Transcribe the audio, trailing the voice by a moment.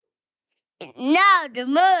Now the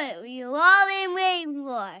moment we've all been waiting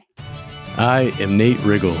for. I am Nate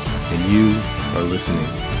Riggle, and you are listening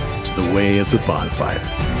to The Way of the Bonfire.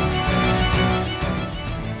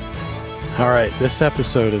 All right, this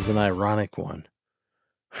episode is an ironic one.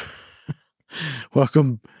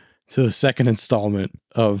 Welcome to the second installment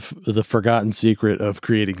of The Forgotten Secret of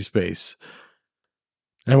Creating Space.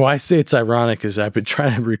 And why I say it's ironic is I've been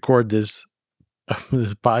trying to record this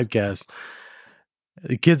podcast.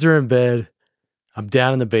 The kids are in bed. I'm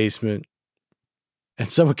down in the basement. And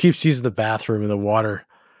someone keeps using the bathroom and the water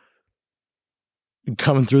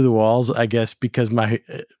coming through the walls, I guess, because my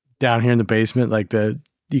down here in the basement,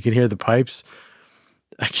 you can hear the pipes.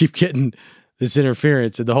 I keep getting this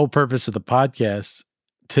interference. And the whole purpose of the podcast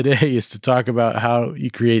today is to talk about how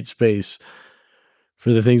you create space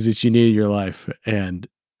for the things that you need in your life. And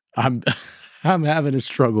I'm having a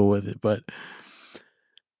struggle with it. But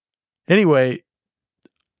anyway,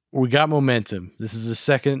 we got momentum. This is the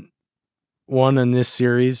second one in this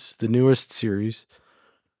series, the newest series.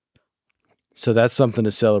 So that's something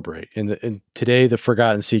to celebrate. And today, the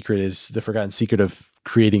forgotten secret is the forgotten secret of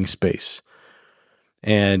creating space.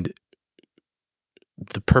 And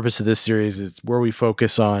the purpose of this series is where we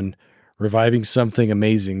focus on reviving something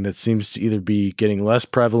amazing that seems to either be getting less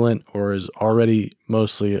prevalent or is already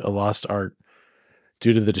mostly a lost art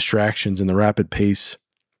due to the distractions and the rapid pace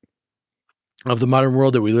of the modern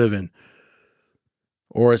world that we live in.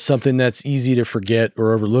 Or it's something that's easy to forget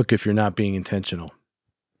or overlook if you're not being intentional.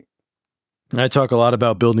 I talk a lot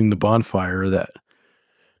about building the bonfire, that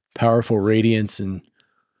powerful radiance and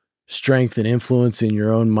strength and influence in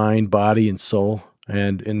your own mind, body, and soul,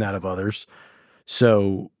 and in that of others.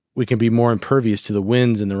 So we can be more impervious to the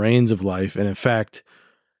winds and the rains of life. And in fact,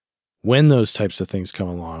 when those types of things come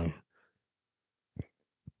along,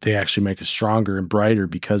 they actually make us stronger and brighter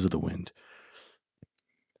because of the wind.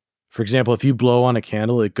 For example, if you blow on a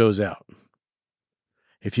candle, it goes out.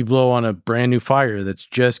 If you blow on a brand new fire that's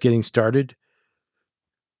just getting started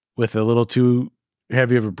with a little too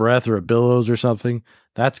heavy of a breath or a billows or something,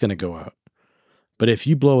 that's going to go out. But if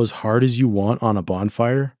you blow as hard as you want on a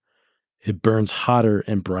bonfire, it burns hotter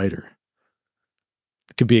and brighter.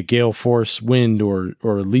 It could be a gale force wind or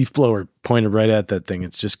a leaf blower pointed right at that thing.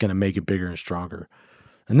 It's just going to make it bigger and stronger.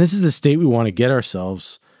 And this is the state we want to get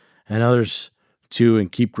ourselves and others to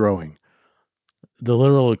and keep growing. The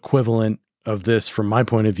literal equivalent of this, from my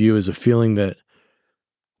point of view, is a feeling that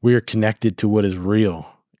we are connected to what is real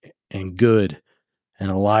and good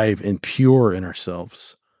and alive and pure in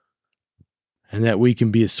ourselves. And that we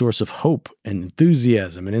can be a source of hope and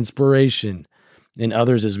enthusiasm and inspiration in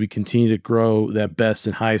others as we continue to grow that best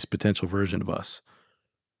and highest potential version of us.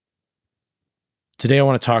 Today, I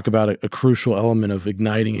want to talk about a crucial element of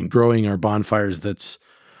igniting and growing our bonfires that's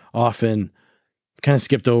often kind of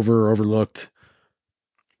skipped over or overlooked.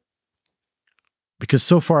 Because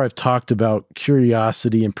so far I've talked about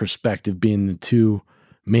curiosity and perspective being the two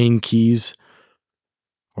main keys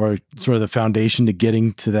or sort of the foundation to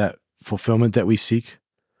getting to that fulfillment that we seek.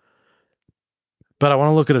 But I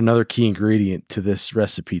want to look at another key ingredient to this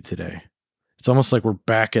recipe today. It's almost like we're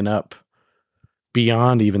backing up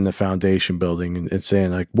beyond even the foundation building and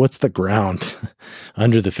saying, like, what's the ground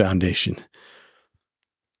under the foundation?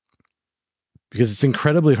 Because it's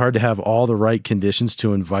incredibly hard to have all the right conditions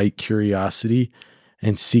to invite curiosity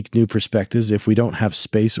and seek new perspectives if we don't have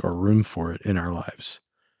space or room for it in our lives.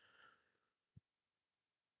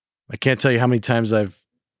 I can't tell you how many times I've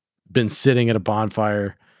been sitting at a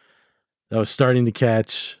bonfire that was starting to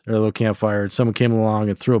catch, or a little campfire, and someone came along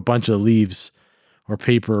and threw a bunch of leaves or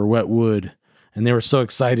paper or wet wood, and they were so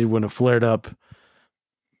excited when it flared up,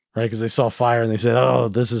 right? Because they saw fire and they said, oh,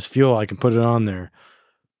 this is fuel, I can put it on there.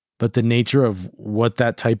 But the nature of what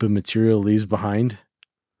that type of material leaves behind,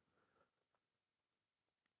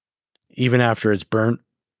 even after it's burnt,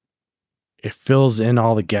 it fills in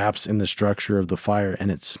all the gaps in the structure of the fire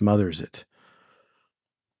and it smothers it.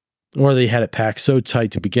 Or they had it packed so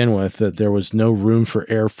tight to begin with that there was no room for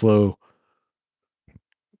airflow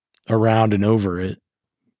around and over it.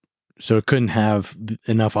 So it couldn't have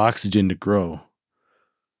enough oxygen to grow.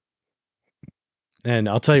 And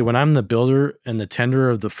I'll tell you, when I'm the builder and the tender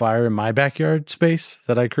of the fire in my backyard space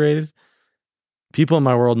that I created, people in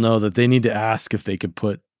my world know that they need to ask if they could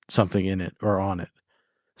put something in it or on it,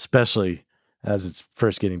 especially as it's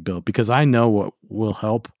first getting built, because I know what will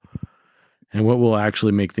help and what will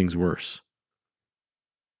actually make things worse.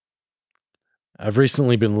 I've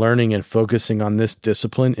recently been learning and focusing on this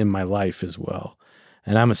discipline in my life as well.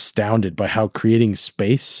 And I'm astounded by how creating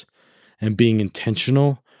space and being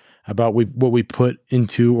intentional about what we put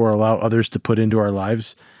into or allow others to put into our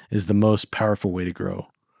lives is the most powerful way to grow.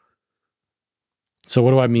 So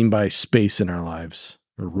what do I mean by space in our lives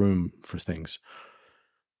or room for things?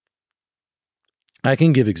 I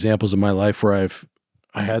can give examples of my life where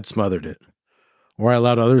I had smothered it, or I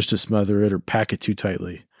allowed others to smother it or pack it too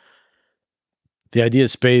tightly. The idea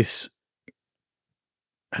of space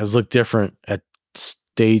has looked different at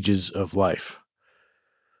stages of life,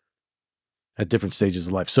 at different stages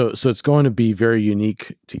of life. So it's going to be very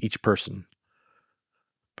unique to each person.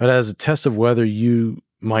 But as a test of whether you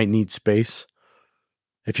might need space,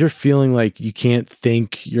 if you're feeling like you can't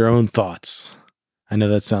think your own thoughts, I know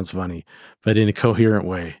that sounds funny, but in a coherent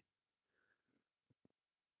way,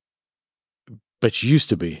 but you used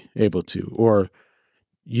to be able to, or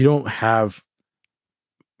you don't have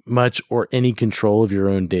much or any control of your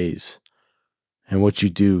own days and what you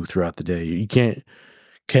do throughout the day. You can't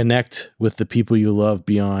connect with the people you love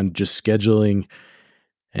beyond just scheduling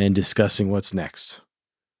and discussing what's next.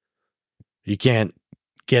 You can't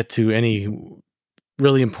get to any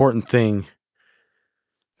really important thing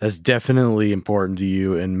that's definitely important to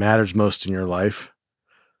you and matters most in your life.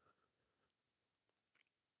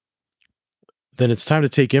 Then it's time to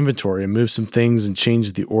take inventory and move some things and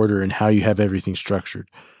change the order and how you have everything structured.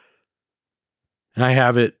 And I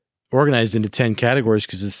have it organized into 10 categories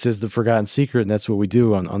because it says the Forgotten Secret, and that's what we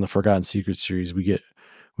do on the Forgotten Secret series. We get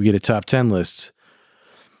a top 10 list.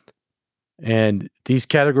 And these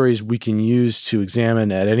categories we can use to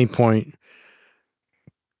examine at any point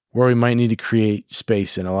where we might need to create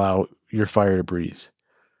space and allow your fire to breathe.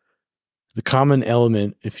 The common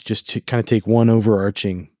element, if you just kind of take one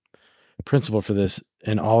overarching principle for this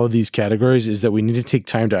and all of these categories, is that we need to take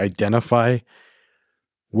time to identify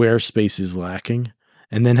where space is lacking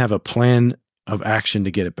and then have a plan of action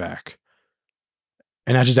to get it back.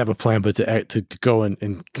 And not just have a plan, but to go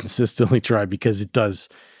and consistently try, because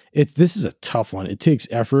this is a tough one. It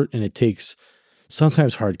takes effort and it takes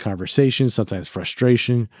sometimes hard conversations, sometimes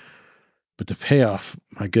frustration, but the payoff,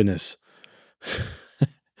 my goodness,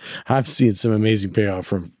 I'm seeing some amazing payoff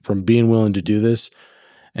from being willing to do this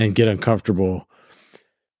and get uncomfortable,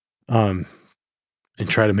 and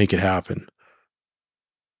try to make it happen.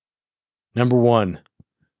 Number 1,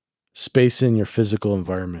 space in your physical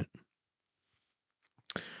environment.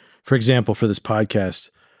 For example, for this podcast,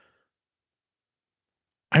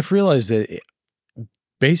 I've realized that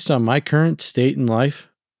based on my current state in life,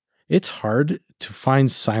 it's hard to find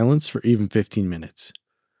silence for even 15 minutes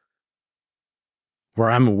where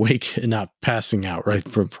I'm awake and not passing out, right,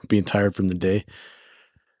 from being tired from the day.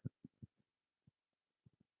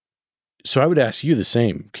 So I would ask you the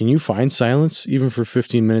same. Can you find silence even for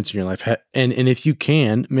 15 minutes in your life? And if you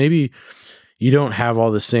can, maybe you don't have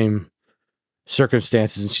all the same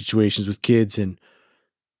circumstances and situations with kids and,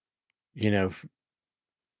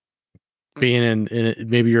 being in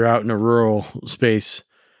maybe you're out in a rural space,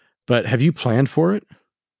 but have you planned for it,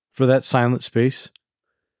 for that silent space,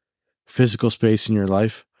 physical space in your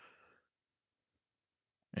life?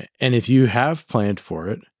 And if you have planned for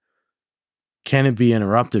it, can it be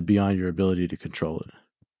interrupted beyond your ability to control it?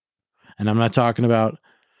 And I'm not talking about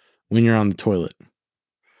when you're on the toilet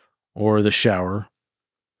or the shower,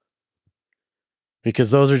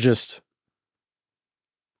 because those are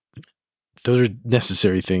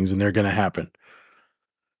necessary things and they're going to happen.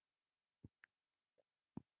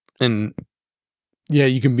 And yeah,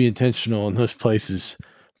 you can be intentional in those places,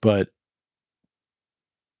 but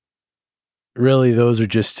really those are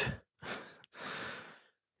just,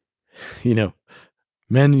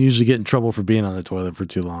 men usually get in trouble for being on the toilet for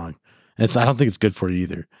too long. And I don't think it's good for you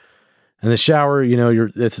either. And the shower,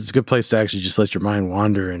 it's a good place to actually just let your mind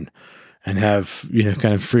wander and have,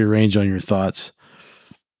 kind of free range on your thoughts.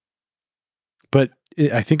 But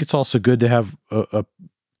I think it's also good to have a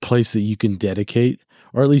place that you can dedicate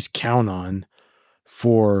or at least count on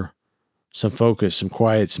for some focus, some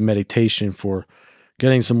quiet, some meditation, for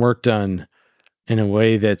getting some work done in a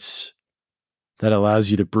way that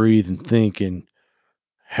allows you to breathe and think and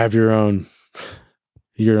have your own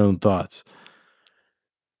thoughts.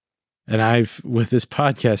 And with this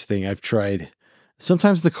podcast thing, I've tried,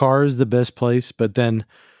 sometimes the car is the best place, but then,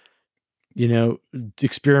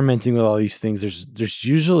 experimenting with all these things, there's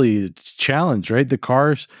usually a challenge, right? The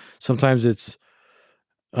cars, sometimes it's,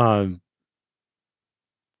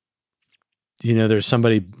 there's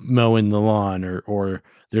somebody mowing the lawn or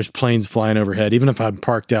there's planes flying overhead, even if I'm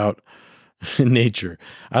parked out in nature.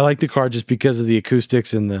 I like the car just because of the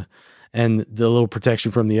acoustics and the little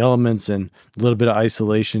protection from the elements and a little bit of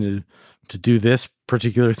isolation to do this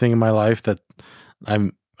particular thing in my life that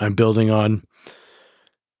I'm building on.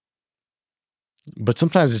 But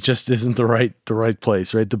sometimes it just isn't the right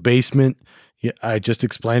place, right? The basement, I just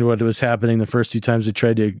explained what was happening the first 2 times I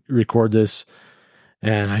tried to record this.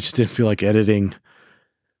 And I just didn't feel like editing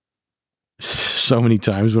so many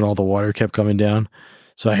times when all the water kept coming down.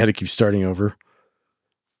 So I had to keep starting over.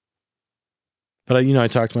 But I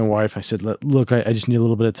talked to my wife. I said, look, I just need a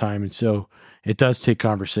little bit of time. And so it does take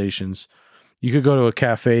conversations. You could go to a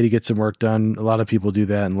cafe to get some work done. A lot of people do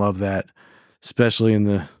that and love that, especially in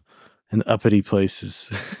the uppity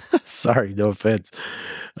places. Sorry, no offense.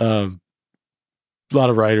 A lot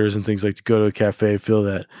of writers and things like to go to a cafe, feel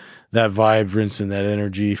that vibrance and that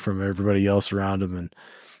energy from everybody else around them and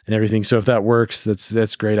everything. So if that works,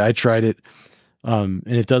 that's great. I tried it. And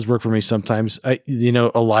it does work for me sometimes. A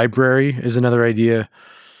library is another idea.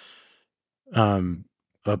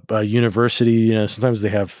 A university, sometimes they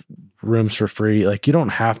have rooms for free. Like, you don't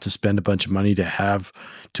have to spend a bunch of money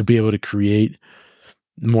to be able to create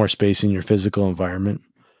more space in your physical environment.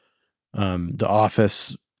 The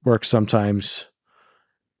office works sometimes.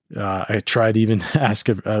 I tried to even ask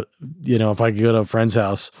if I could go to a friend's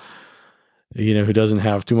house, who doesn't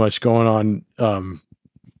have too much going on,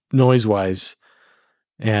 noise wise.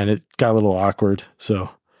 And it got a little awkward. So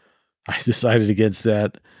I decided against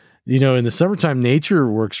that. In the summertime, nature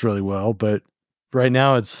works really well, but right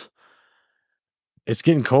now it's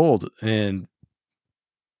getting cold. And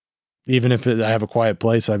even if I have a quiet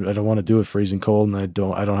place, I don't want to do it freezing cold, and I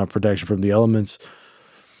don't have protection from the elements.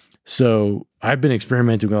 So I've been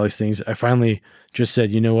experimenting with all these things. I finally just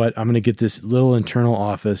said, you know what? I'm going to get this little internal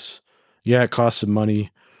office. Yeah, it costs some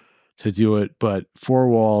money to do it, but 4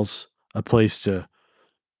 walls, a place to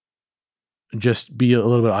just be a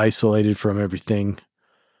little bit isolated from everything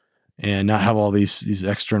and not have all these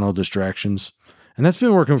external distractions. And that's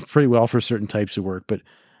been working pretty well for certain types of work. But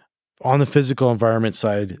on the physical environment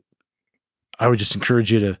side, I would just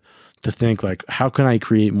encourage you to think, like, how can I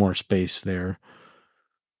create more space there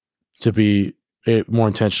to be more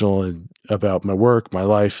intentional about my work, my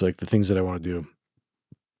life, like the things that I want to do.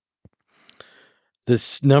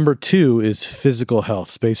 This number 2 is physical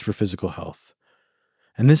health, space for physical health.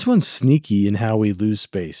 And this one's sneaky in how we lose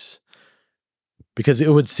space, because it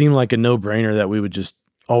would seem like a no-brainer that we would just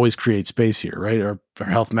always create space here, right? Our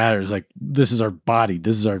health matters. Like, this is our body.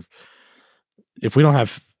 If we're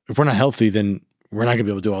not healthy, then we're not going to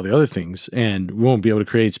be able to do all the other things, and we won't be able to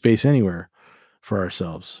create space anywhere for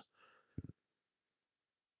ourselves.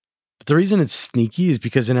 But the reason it's sneaky is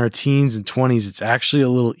because in our teens and 20s, it's actually a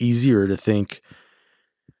little easier to think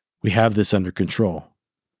we have this under control.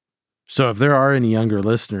 So if there are any younger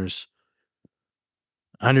listeners,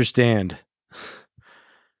 understand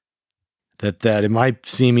that it might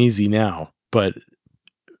seem easy now, but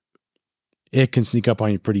it can sneak up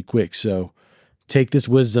on you pretty quick. So take this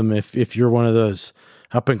wisdom if you're one of those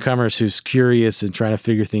up-and-comers who's curious and trying to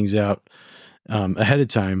figure things out ahead of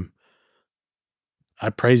time. I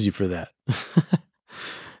praise you for that.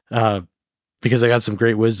 Because I got some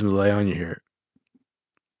great wisdom to lay on you here.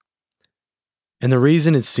 And the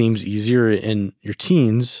reason it seems easier in your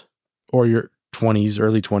teens or your 20s,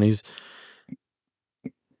 early 20s,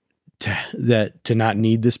 to not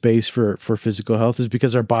need the space for physical health is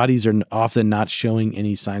because our bodies are often not showing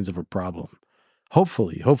any signs of a problem.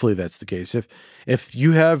 Hopefully that's the case. If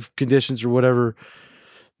you have conditions or whatever,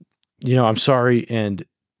 I'm sorry. And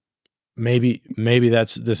maybe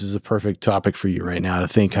this is a perfect topic for you right now to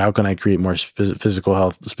think, how can I create more physical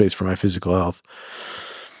health space for my physical health?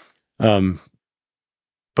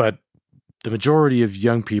 But the majority of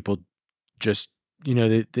young people just,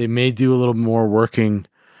 they may do a little more working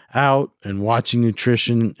out and watching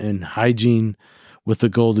nutrition and hygiene with the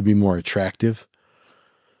goal to be more attractive,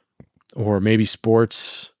 or maybe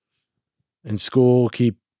sports and school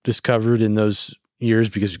keep this covered in those years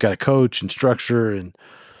because you've got a coach and structure, and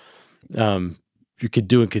you could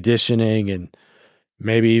do conditioning, and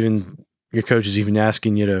maybe even your coach is even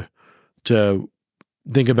asking you to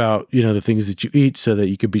think about, the things that you eat so that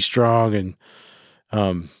you could be strong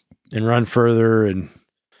and run further and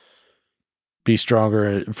be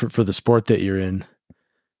stronger for the sport that you're in.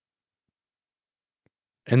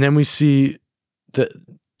 And then we see that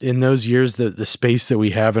in those years, the space that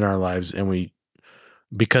we have in our lives, and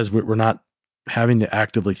because we're not having to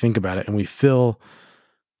actively think about it, and we fill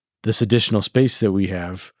this additional space that we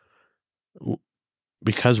have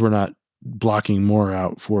because we're not blocking more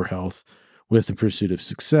out for health with the pursuit of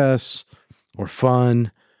success or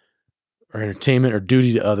fun or entertainment or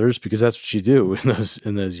duty to others, because that's what you do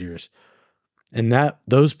in those years. And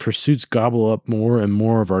those pursuits gobble up more and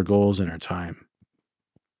more of our goals and our time.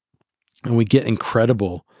 And we get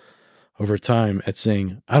incredible over time at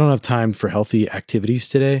saying, I don't have time for healthy activities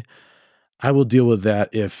today. I will deal with that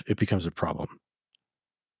if it becomes a problem.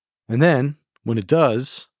 And then when it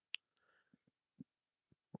does,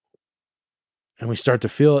 and we start to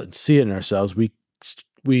feel it and see it in ourselves, we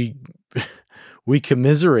we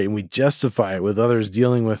commiserate and we justify it with others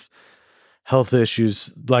dealing with health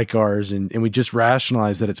issues like ours, and we just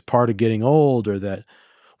rationalize that it's part of getting old, or that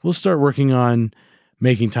we'll start working on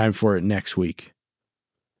making time for it next week.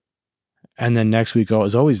 And then next week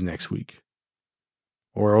is always next week,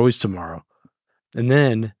 or always tomorrow. And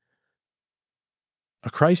then a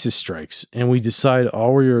crisis strikes, and we decide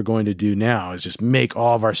all we are going to do now is just make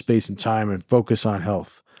all of our space and time and focus on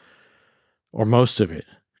health, or most of it,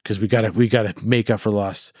 because we gotta make up for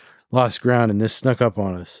lost ground, and this snuck up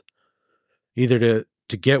on us. Either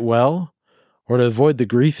to get well, or to avoid the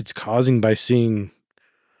grief it's causing by seeing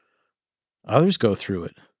others go through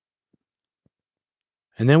it.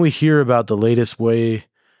 And then we hear about the latest way,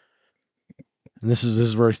 and this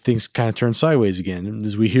is where things kind of turn sideways again,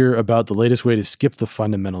 as we hear about the latest way to skip the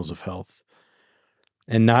fundamentals of health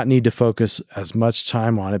and not need to focus as much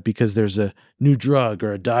time on it because there's a new drug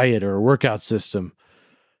or a diet or a workout system,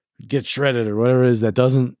 get shredded or whatever it is, that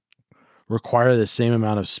doesn't require the same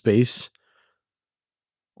amount of space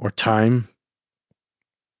or time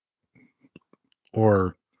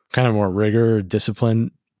or kind of more rigor or discipline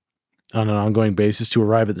on an ongoing basis to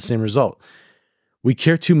arrive at the same result. We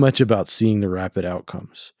care too much about seeing the rapid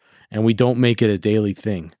outcomes, and we don't make it a daily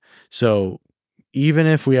thing. So even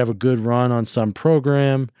if we have a good run on some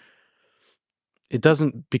program, it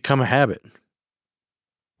doesn't become a habit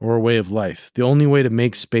or a way of life. The only way to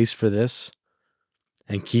make space for this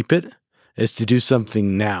and keep it is to do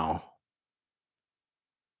something now.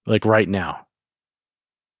 Like right now.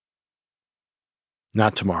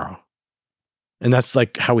 Not tomorrow. And that's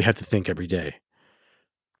like how we have to think every day.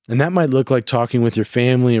 And that might look like talking with your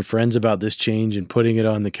family and friends about this change and putting it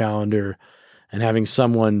on the calendar and having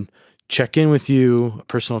someone check in with you, a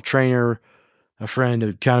personal trainer, a friend, an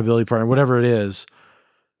accountability partner, whatever it is.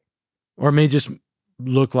 Or it may just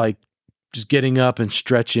look like just getting up and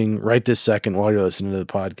stretching right this second while you're listening to the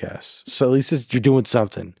podcast. So at least you're doing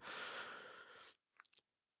something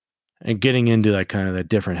and getting into that kind of that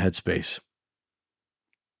different headspace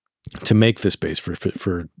to make the space for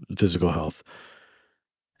physical health.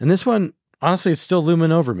 And this one, honestly, it's still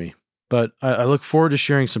looming over me, but I look forward to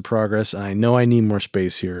sharing some progress. And I know I need more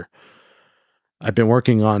space here. I've been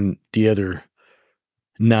working on the other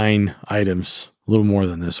 9 items, a little more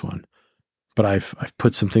than this one, but I've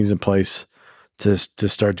put some things in place to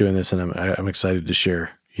start doing this, and I'm excited to share,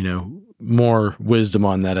 more wisdom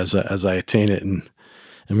on that as I attain it and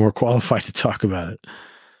more qualified to talk about it.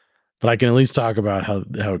 But I can at least talk about how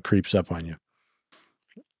it creeps up on you.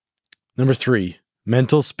 Number 3,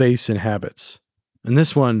 mental space and habits. And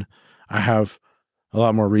this one, I have a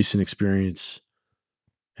lot more recent experience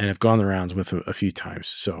and have gone the rounds with a few times.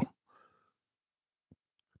 So a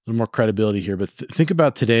little more credibility here, but think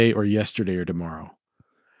about today or yesterday or tomorrow.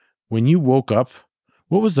 When you woke up,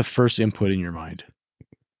 what was the first input in your mind?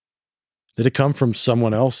 Did it come from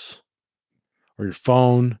someone else or your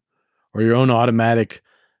phone or your own automatic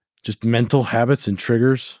just mental habits and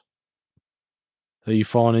triggers that you've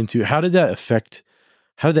fallen into? How did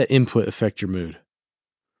that input affect your mood,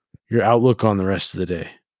 your outlook on the rest of the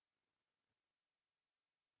day?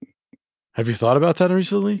 Have you thought about that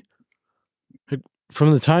recently?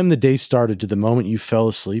 From the time the day started to the moment you fell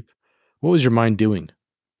asleep, what was your mind doing?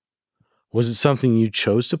 Was it something you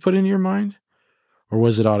chose to put into your mind, or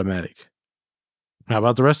was it automatic? How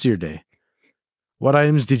about the rest of your day? What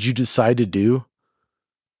items did you decide to do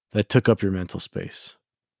that took up your mental space?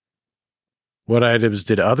 What items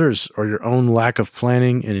did others or your own lack of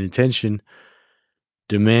planning and intention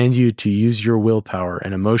demand you to use your willpower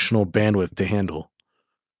and emotional bandwidth to handle?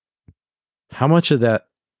 How much of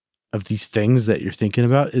these things that you're thinking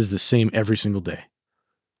about is the same every single day?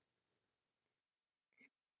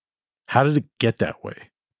 How did it get that way?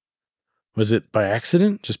 Was it by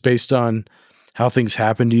accident, just based on how things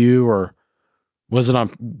happened to you, or was it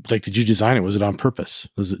did you design it? Was it on purpose?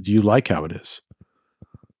 Do you like how it is?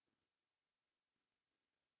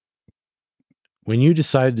 When you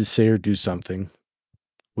decided to say or do something,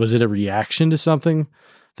 was it a reaction to something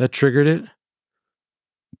that triggered it?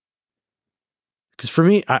 Because for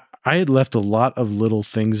me, I had left a lot of little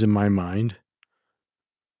things in my mind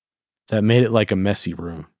that made it like a messy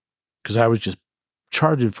room, because I was just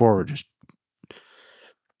charging forward.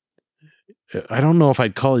 I don't know if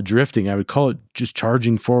I'd call it drifting. I would call it just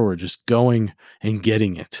charging forward, just going and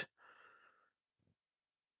getting it.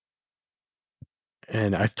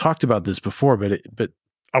 And I've talked about this before, but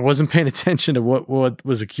I wasn't paying attention to what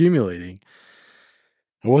was accumulating.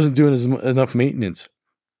 I wasn't doing enough maintenance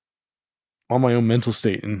on my own mental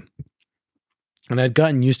state. And I'd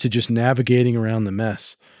gotten used to just navigating around the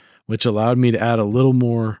mess which allowed me to add a little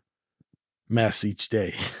more mess each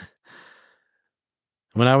day.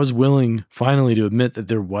 When I was willing finally to admit that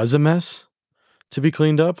there was a mess to be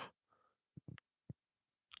cleaned up,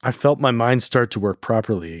 I felt my mind start to work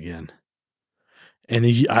properly again. And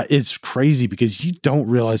it's crazy because you don't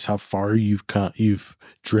realize how far you've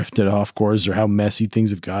drifted off course or how messy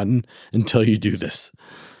things have gotten until you do this.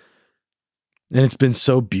 And it's been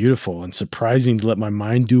so beautiful and surprising to let my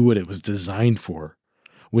mind do what it was designed for,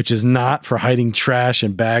 which is not for hiding trash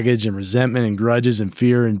and baggage and resentment and grudges and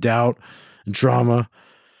fear and doubt and trauma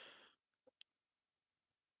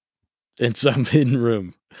in some hidden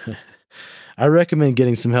room. I recommend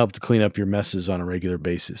getting some help to clean up your messes on a regular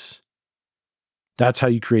basis. That's how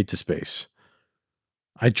you create the space.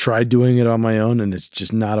 I tried doing it on my own, and it's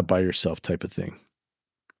just not a by yourself type of thing.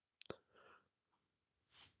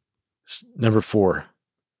 Number 4,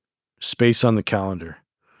 space on the calendar.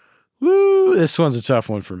 Woo, this one's a tough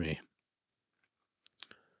one for me.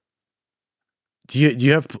 Do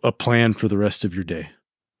you have a plan for the rest of your day?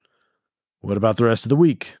 What about the rest of the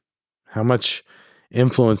week? How much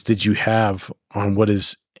influence did you have on what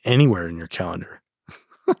is anywhere in your calendar?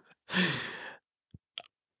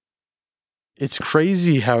 It's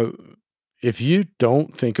crazy how, if you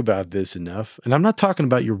don't think about this enough, and I'm not talking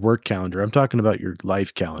about your work calendar, I'm talking about your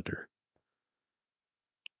life calendar,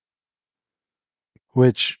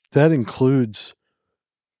 which that includes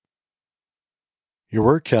your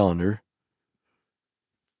work calendar.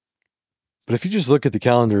 But if you just look at the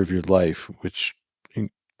calendar of your life, which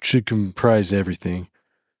should comprise everything,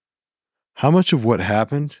 how much of what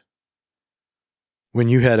happened when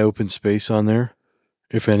you had open space on there,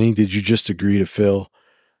 if any, did you just agree to fill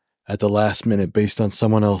at the last minute based on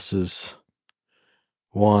someone else's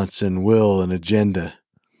wants and will and agenda?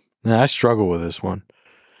 Now, I struggle with this one.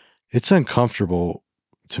 It's uncomfortable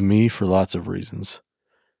to me for lots of reasons.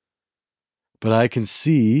 But I can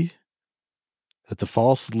see that the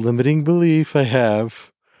false limiting belief I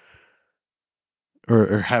have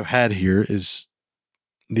or have had here is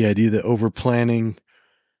the idea that over planning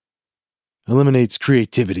eliminates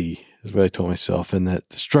creativity, is what I told myself, and that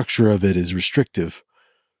the structure of it is restrictive.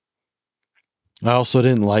 I also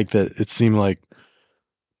didn't like that it seemed like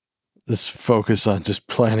this focus on just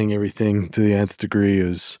planning everything to the nth degree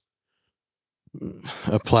is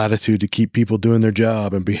a platitude to keep people doing their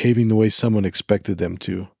job and behaving the way someone expected them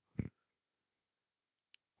to.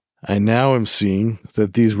 I now am seeing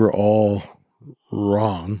that these were all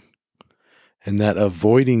wrong, and that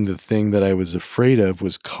avoiding the thing that I was afraid of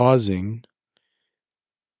was causing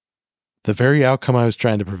the very outcome I was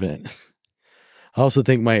trying to prevent. I also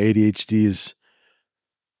think my ADHD is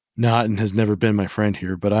not and has never been my friend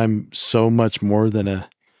here, but I'm so much more than a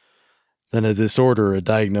disorder, a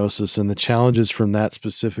diagnosis, and the challenges from that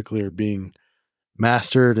specifically are being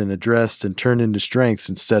mastered and addressed and turned into strengths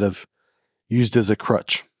instead of used as a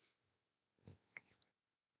crutch.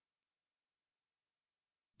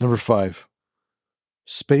 Number 5,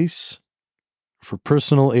 space for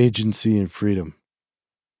personal agency and freedom.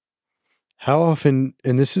 How often,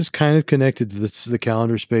 and this is kind of connected to the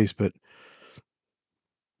calendar space, but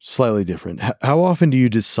slightly different. How often do you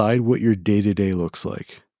decide what your day-to-day looks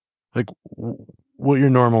like? Like what your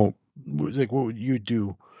normal, like what you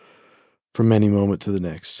do from any moment to the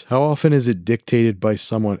next? How often is it dictated by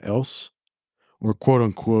someone else or quote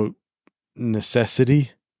unquote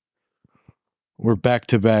necessity or back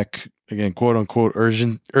to back, again, quote unquote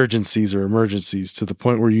urgencies or emergencies to the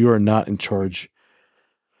point where you are not in charge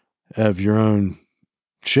of your own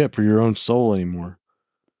ship or your own soul anymore?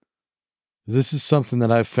 This is something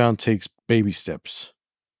that I've found takes baby steps.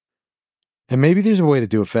 And maybe there's a way to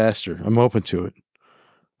do it faster. I'm open to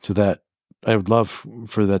that. I would love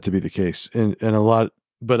for that to be the case. And a lot,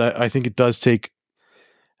 but I think it does take,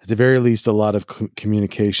 at the very least, a lot of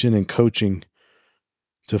communication and coaching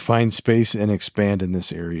to find space and expand in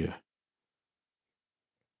this area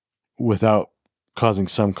without causing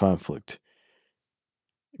some conflict.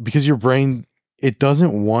 Because your brain, it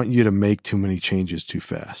doesn't want you to make too many changes too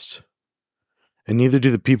fast. And neither do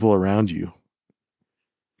the people around you.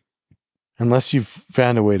 Unless you've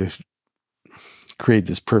found a way to create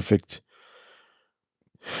this perfect,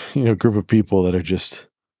 group of people that are just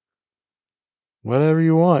whatever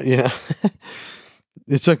you want,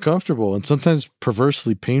 It's uncomfortable and sometimes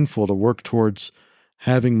perversely painful to work towards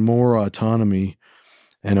having more autonomy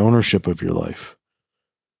and ownership of your life.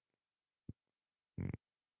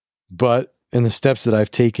 But in the steps that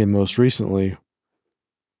I've taken most recently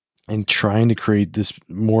and trying to create this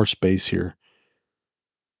more space here,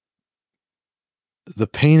 the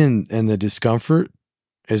pain and the discomfort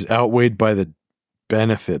is outweighed by the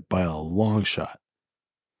benefit by a long shot.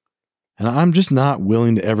 And I'm just not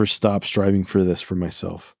willing to ever stop striving for this for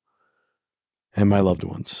myself and my loved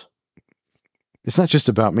ones. It's not just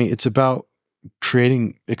about me. It's about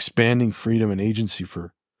creating, expanding freedom and agency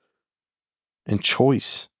and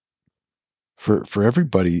choice for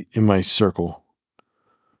everybody in my circle.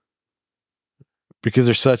 Because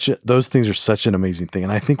those things are such an amazing thing.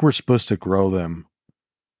 And I think we're supposed to grow them.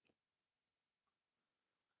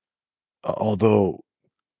 Although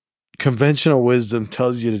conventional wisdom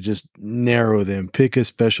tells you to just narrow them, pick a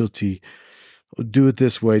specialty, do it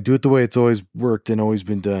this way, do it the way it's always worked and always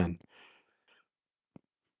been done.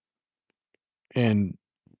 And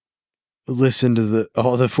listen to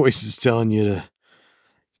all the voices telling you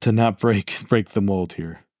to not break the mold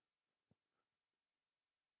here.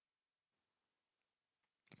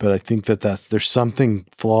 But I think there's something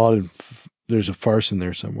flawed and there's a farce in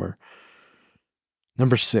there somewhere.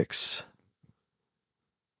 Number 6,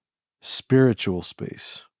 spiritual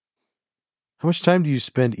space. How much time do you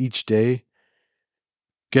spend each day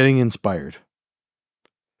getting inspired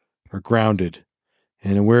or grounded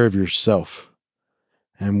and aware of yourself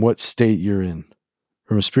and what state you're in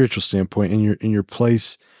from a spiritual standpoint, in your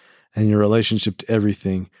place and your relationship to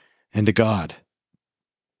everything and to God?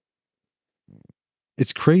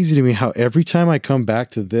 It's crazy to me how every time I come back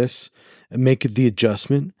to this and make the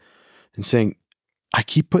adjustment and saying, I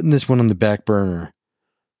keep putting this one on the back burner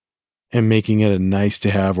and making it a nice to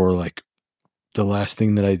have or like the last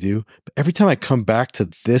thing that I do. But every time I come back to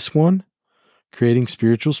this one, creating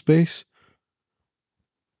spiritual space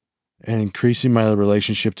and increasing my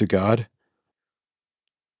relationship to God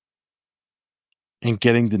and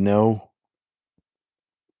getting to know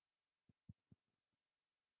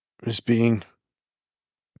just being,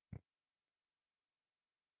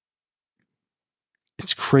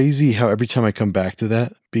 it's crazy how every time I come back to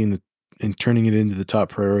that, and turning it into the top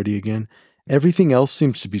priority again, everything else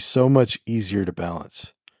seems to be so much easier to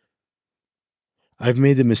balance. I've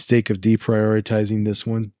made the mistake of deprioritizing this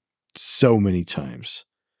one so many times.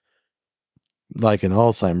 Like an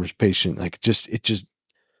Alzheimer's patient,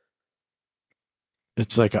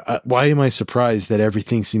 it's like, why am I surprised that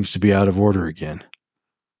everything seems to be out of order again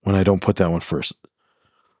when I don't put that one first?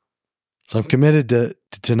 So I'm committed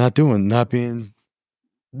to not being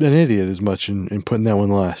an idiot as much and putting that one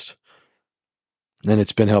last. And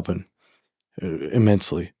it's been helping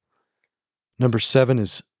immensely. Number 7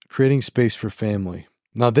 is creating space for family.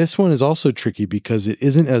 Now, this one is also tricky because it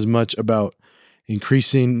isn't as much about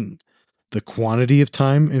increasing the quantity of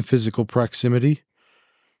time in physical proximity.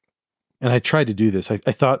 And I tried to do this. I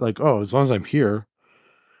thought like, oh, as long as I'm here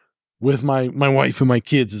with my wife and my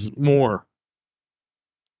kids is more,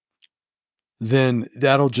 then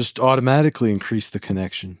that'll just automatically increase the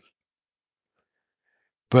connection.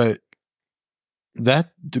 But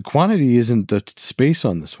the quantity isn't the space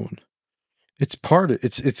on this one. It's part of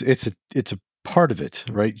it's a part of it,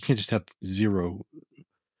 right? You can't just have zero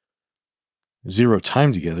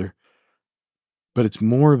time together. But it's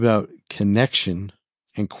more about connection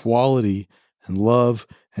and quality and love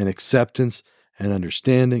and acceptance and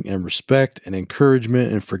understanding and respect and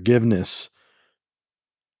encouragement and forgiveness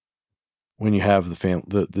when you have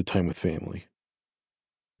the time with family.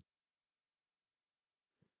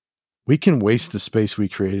 We can waste the space we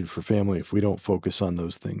created for family if we don't focus on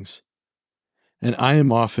those things. And I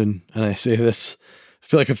am often, and I say this, I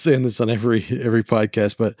feel like I'm saying this on every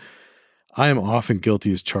podcast, but I am often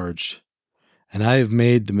guilty as charged. And I have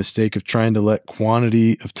made the mistake of trying to let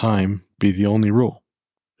quantity of time be the only rule.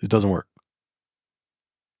 It doesn't work.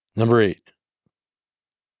 Number 8,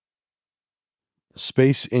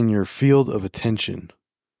 space in your field of attention.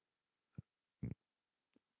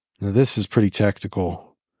 Now, this is pretty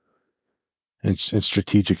tactical and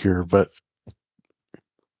strategic here, but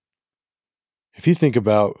if you think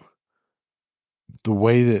about the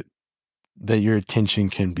way that your attention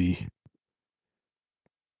can be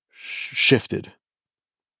shifted,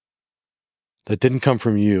 that didn't come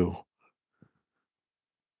from you,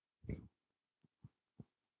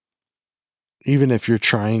 even if you're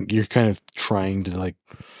kind of trying to like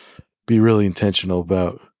be really intentional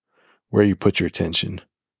about where you put your attention.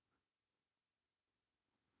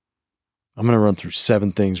 I'm going to run through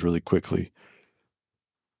 7 things really quickly.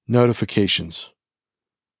 Notifications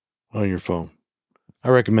on your phone. I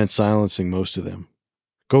recommend silencing most of them.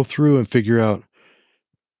 Go through and figure out,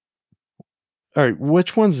 all right,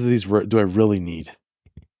 which ones of these do I really need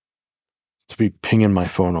to be pinging my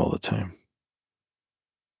phone all the time?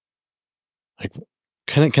 Like,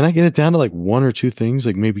 can I get it down to like 1 or 2 things,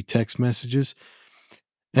 like maybe text messages?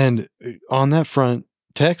 And on that front,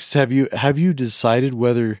 texts, have you decided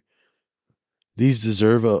whether these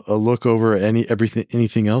deserve a look over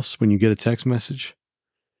anything else when you get a text message?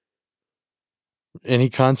 Any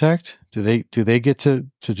contact? Do they get to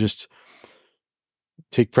just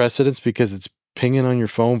take precedence because it's pinging on your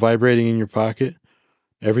phone, vibrating in your pocket?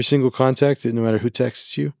 Every single contact, no matter who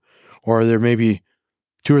texts you? Or are there maybe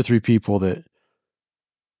 2 or 3 people that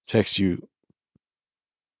text you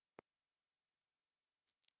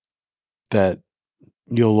that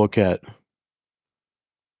you'll look at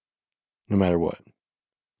no matter what?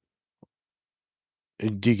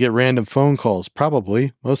 Do you get random phone calls?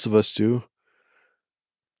 Probably. Most of us do.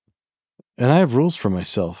 And I have rules for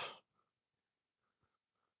myself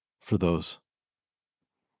for those.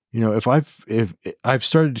 If I've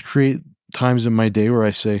started to create times in my day where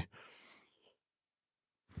I say,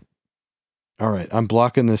 all right, I'm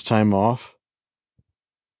blocking this time off.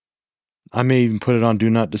 I may even put it on Do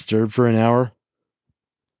Not Disturb for an hour,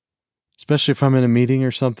 especially if I'm in a meeting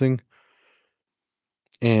or something.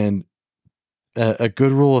 And a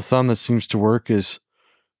good rule of thumb that seems to work is,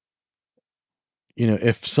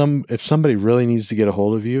 if somebody really needs to get a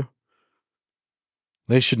hold of you,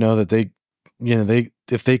 they should know that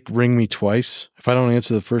if they ring me twice, if I don't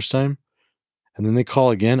answer the first time, and then they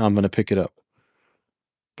call again, I'm going to pick it up.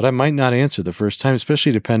 But I might not answer the first time,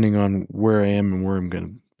 especially depending on where I am and what I'm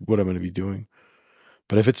going to be doing.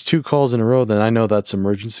 But if it's 2 calls in a row, then I know that's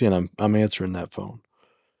emergency, and I'm answering that phone.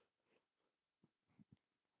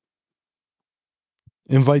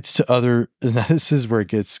 Invites to other, and this is where it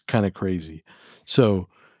gets kind of crazy. So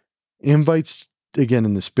invites, again,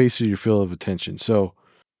 in the space of your field of attention. So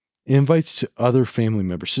invites to other family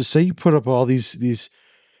members. So say you put up all these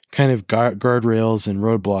kind of guardrails and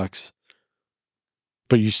roadblocks,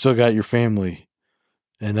 but you still got your family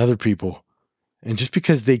and other people. And just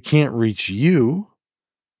because they can't reach you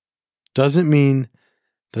doesn't mean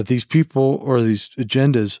that these people or these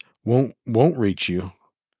agendas won't reach you.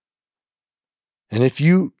 And if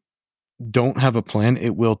you don't have a plan,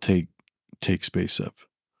 it will take space up.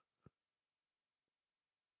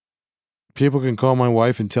 People can call my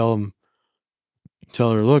wife and tell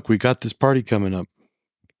her, look, we got this party coming up.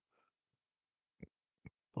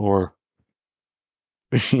 Or,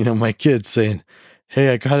 my kids saying, hey,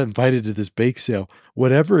 I got invited to this bake sale.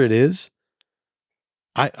 Whatever it is,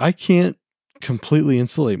 I can't completely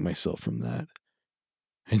insulate myself from that.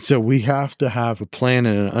 And so we have to have a plan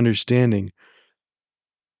and an understanding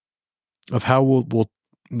of how we'll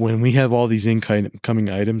when we have all these incoming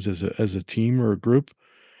items as a team or a group,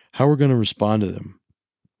 how we're going to respond to them.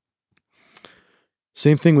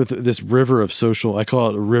 Same thing with this river of social. I call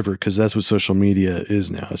it a river because that's what social media is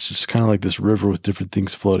now. It's just kind of like this river with different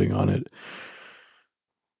things floating on it.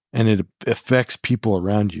 And it affects people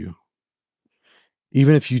around you.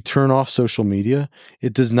 Even if you turn off social media,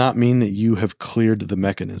 it does not mean that you have cleared the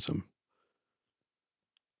mechanism.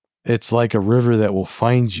 It's like a river that will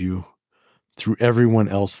find you through everyone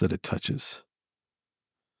else that it touches.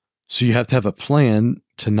 So you have to have a plan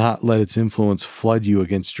to not let its influence flood you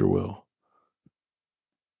against your will.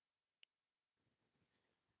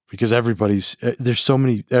 Because everything's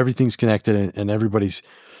connected and everybody's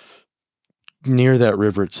near that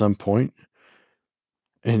river at some point.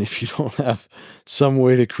 And if you don't have some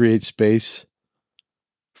way to create space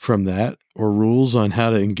from that or rules on how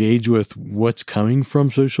to engage with what's coming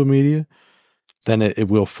from social media, then it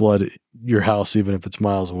will flood your house even if it's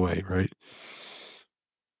miles away, right?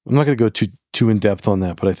 I'm not going to go too in depth on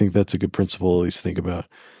that, but I think that's a good principle to at least think about.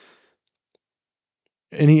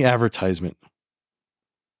 Any advertisement.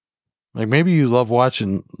 Like maybe you love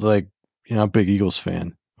watching, I'm a big Eagles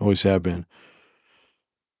fan. Always have been.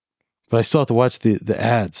 But I still have to watch the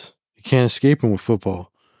ads. You can't escape them with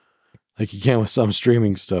football. Like you can with some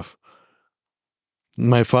streaming stuff.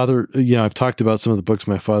 My father, I've talked about some of the books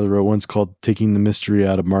my father wrote. One's called Taking the Mystery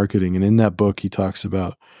Out of Marketing. And in that book, he talks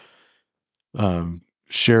about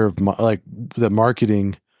share of the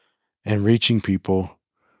marketing and reaching people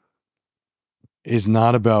is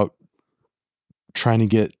not about trying to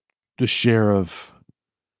get the share of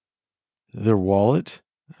their wallet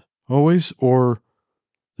always or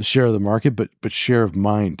the share of the market, but share of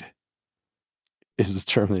mind is the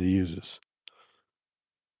term that he uses.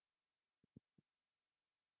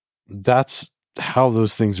 That's how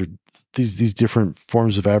those things are. These different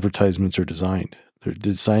forms of advertisements are designed. They're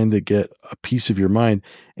designed to get a piece of your mind.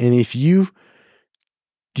 And if you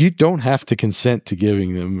don't have to consent to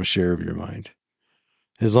giving them a share of your mind,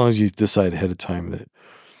 as long as you decide ahead of time that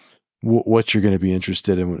what you're going to be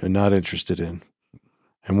interested in and not interested in,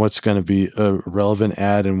 and what's going to be a relevant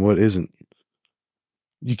ad and what isn't.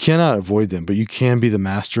 You cannot avoid them, but you can be the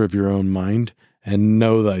master of your own mind and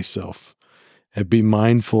know thyself and be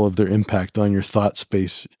mindful of their impact on your thought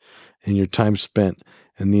space and your time spent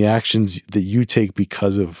and the actions that you take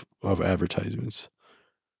because of advertisements.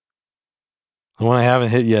 The one I haven't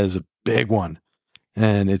hit yet is a big one,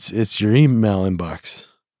 and it's your email inbox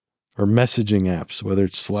or messaging apps, whether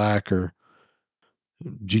it's Slack or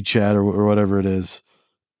GChat or whatever it is.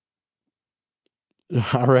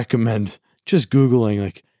 I recommend just Googling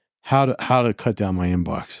like how to cut down my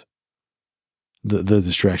inbox, the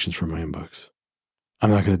distractions from my inbox. I'm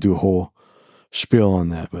not going to do a whole spiel on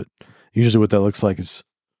that, but usually what that looks like is,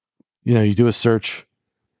 you do a search,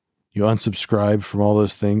 you unsubscribe from all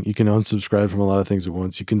those things. You can unsubscribe from a lot of things at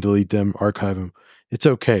once. You can delete them, archive them. It's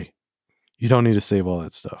okay. You don't need to save all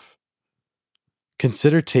that stuff.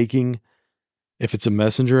 Consider taking, if it's a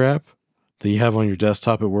messenger app that you have on your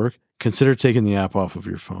desktop at work, consider taking the app off of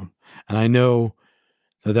your phone. And I know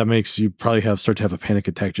that makes you probably start to have a panic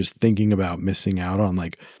attack just thinking about missing out on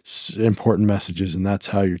like important messages, and that's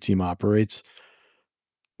how your team operates.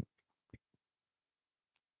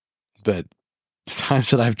 But the times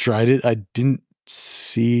that I've tried it, I didn't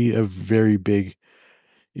see a very big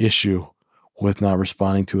issue with not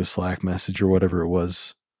responding to a Slack message or whatever it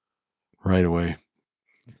was right away.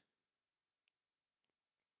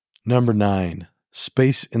 Number 9,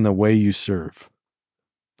 space in the way you serve.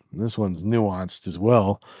 This one's nuanced as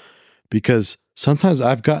well, because sometimes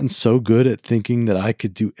I've gotten so good at thinking that I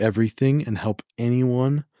could do everything and help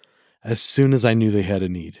anyone as soon as I knew they had a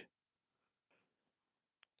need,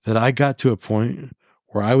 that I got to a point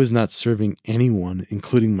where I was not serving anyone,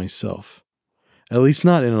 including myself, at least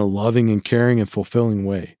not in a loving and caring and fulfilling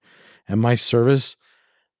way. And my service,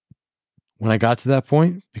 when I got to that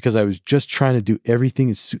point, because I was just trying to do everything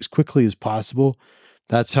as quickly as possible,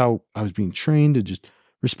 that's how I was being trained to just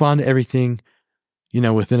respond to everything,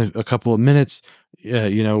 within a couple of minutes,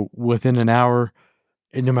 within an hour,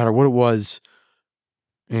 and no matter what it was,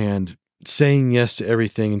 and saying yes to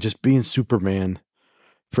everything and just being Superman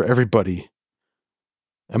for everybody.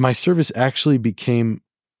 And my service actually became,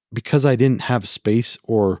 because I didn't have space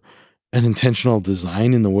or an intentional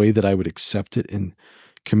design in the way that I would accept it and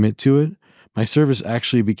commit to it, my service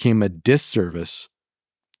actually became a disservice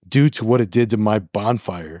due to what it did to my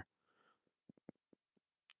bonfire.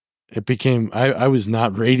 It became, I was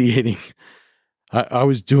not radiating. I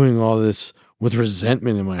was doing all this with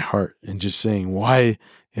resentment in my heart and just saying, why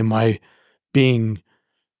am I being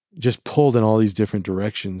just pulled in all these different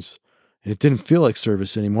directions? And it didn't feel like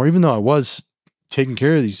service anymore, even though I was taking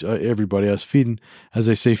care of these everybody. I was feeding, as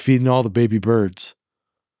they say, feeding all the baby birds.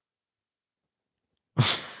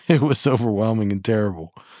 It was overwhelming and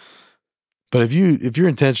terrible. But if you're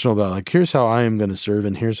intentional about like, here's how I am going to serve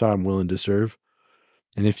and here's how I'm willing to serve,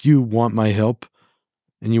 and if you want my help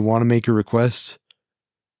and you want to make a request,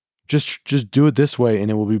 just do it this way,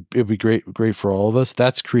 and it'll be great for all of us.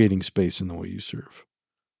 That's creating space in the way you serve.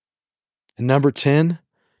 And number 10,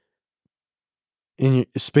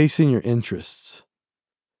 space in your interests.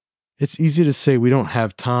 It's easy to say we don't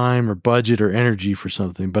have time or budget or energy for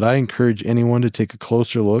something, but I encourage anyone to take a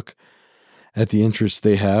closer look at the interests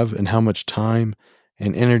they have and how much time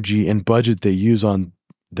and energy and budget they use on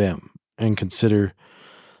them, and consider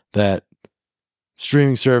that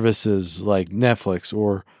streaming services like Netflix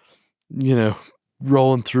or,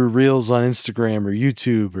 rolling through reels on Instagram or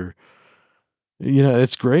YouTube or,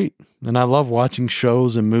 it's great. And I love watching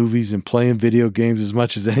shows and movies and playing video games as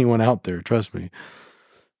much as anyone out there, trust me.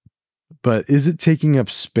 But is it taking up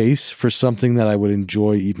space for something that I would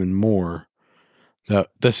enjoy even more? Now,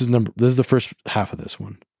 this is the first half of this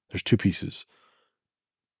one. There's 2 pieces.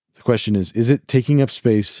 The question is it taking up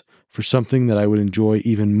space for something that I would enjoy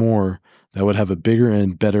even more that would have a bigger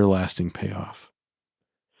and better lasting payoff?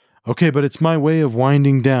 Okay, but it's my way of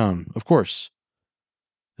winding down, of course.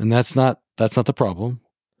 And that's not the problem.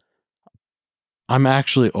 I'm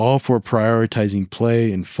actually all for prioritizing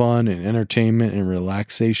play and fun and entertainment and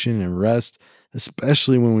relaxation and rest,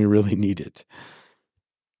 especially when we really need it.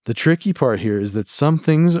 The tricky part here is that some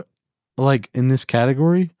things, like in this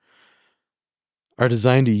category, are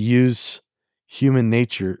designed to use human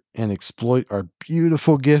nature and exploit our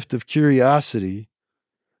beautiful gift of curiosity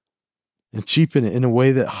and cheapen it in a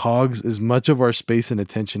way that hogs as much of our space and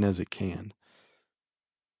attention as it can.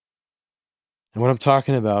 And what I'm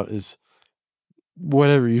talking about is,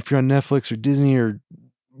 whatever, if you're on Netflix or Disney or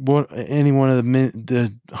any one of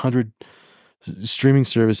the 100 streaming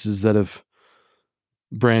services that have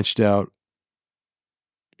branched out,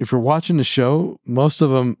 if you're watching the show, most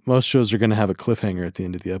shows are going to have a cliffhanger at the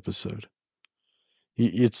end of the episode.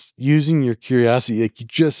 It's using your curiosity. Like, you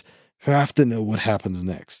just have to know what happens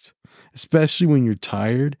next, especially when you're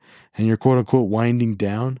tired and you're quote unquote winding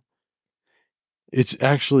down. it's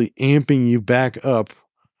actually amping you back up.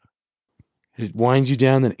 It winds you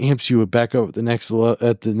down, then amps you back up at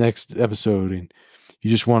the next episode, and you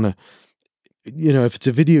just want to, if it's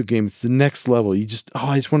a video game, it's the next level. I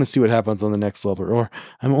just want to see what happens on the next level. Or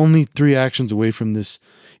I'm only 3 actions away from this.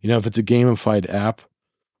 If it's a gamified app,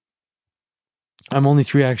 I'm only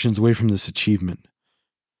 3 actions away from this achievement,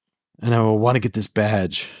 and I will want to get this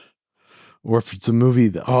badge. Or if it's a movie,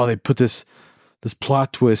 they put this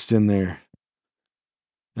plot twist in there,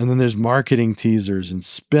 and then there's marketing teasers and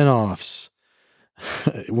spin-offs.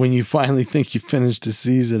 When you finally think you finished a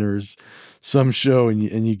season or some show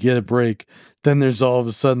and you get a break, then there's all of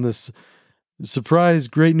a sudden this surprise,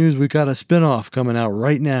 great news, we got a spin-off coming out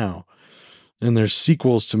right now. And there's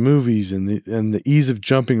sequels to movies, and the ease of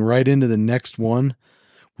jumping right into the next one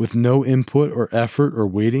with no input or effort or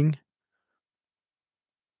waiting.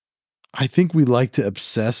 I think we like to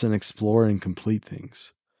obsess and explore and complete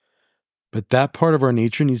things. But that part of our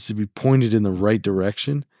nature needs to be pointed in the right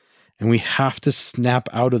direction, and we have to snap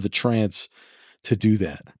out of the trance to do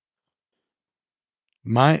that.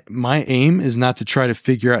 My aim is not to try to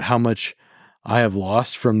figure out how much I have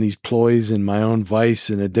lost from these ploys and my own vice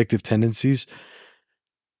and addictive tendencies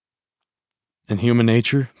and human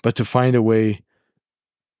nature, but to find a way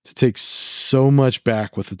to take so much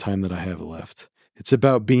back with the time that I have left. It's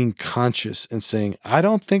about being conscious and saying, I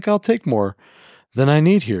don't think I'll take more than I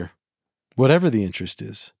need here, whatever the interest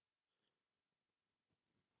is.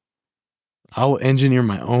 I will engineer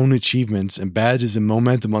my own achievements and badges and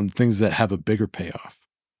momentum on things that have a bigger payoff.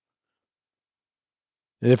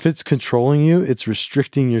 If it's controlling you, it's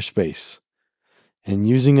restricting your space and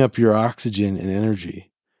using up your oxygen and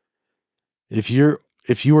energy. If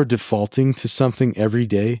you are defaulting to something every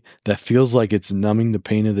day that feels like it's numbing the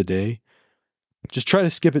pain of the day, just try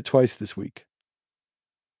to skip it twice this week.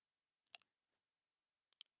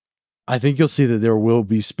 I think you'll see that there will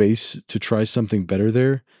be space to try something better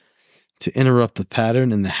there, to interrupt the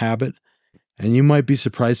pattern and the habit, and you might be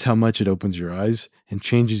surprised how much it opens your eyes and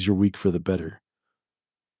changes your week for the better.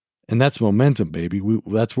 And that's momentum, baby.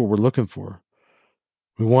 That's what we're looking for.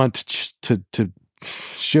 We want to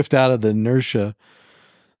shift out of the inertia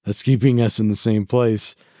that's keeping us in the same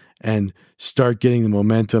place and start getting the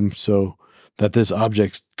momentum so that this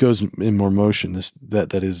object goes in more motion,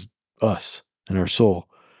 that is us and our soul.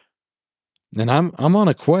 And I'm on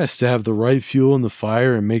a quest to have the right fuel in the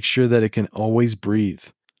fire and make sure that it can always breathe.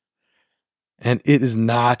 And it is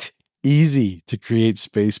not easy to create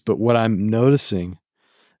space, but what I'm noticing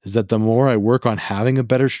is that the more I work on having a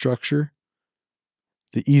better structure,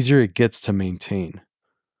 the easier it gets to maintain.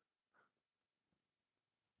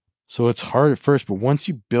 So it's hard at first, but once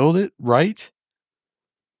you build it right,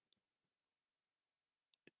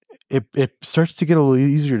 it starts to get a little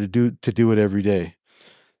easier to do it every day.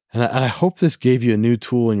 And I hope this gave you a new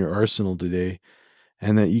tool in your arsenal today,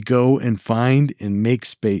 and that you go and find and make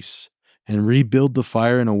space and rebuild the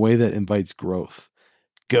fire in a way that invites growth.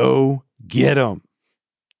 Go get 'em.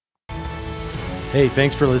 Hey,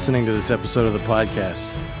 thanks for listening to this episode of the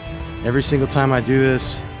podcast. Every single time I do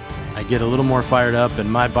this, I get a little more fired up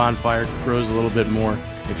and my bonfire grows a little bit more.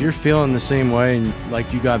 If you're feeling the same way and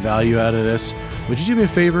like you got value out of this, would you do me a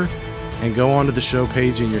favor and go onto the show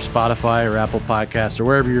page in your Spotify or Apple Podcast or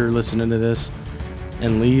wherever you're listening to this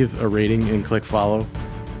and leave a rating and click follow.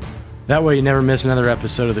 That way you never miss another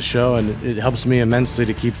episode of the show, and it helps me immensely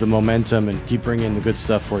to keep the momentum and keep bringing the good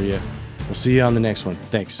stuff for you. We'll see you on the next one.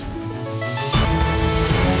 Thanks.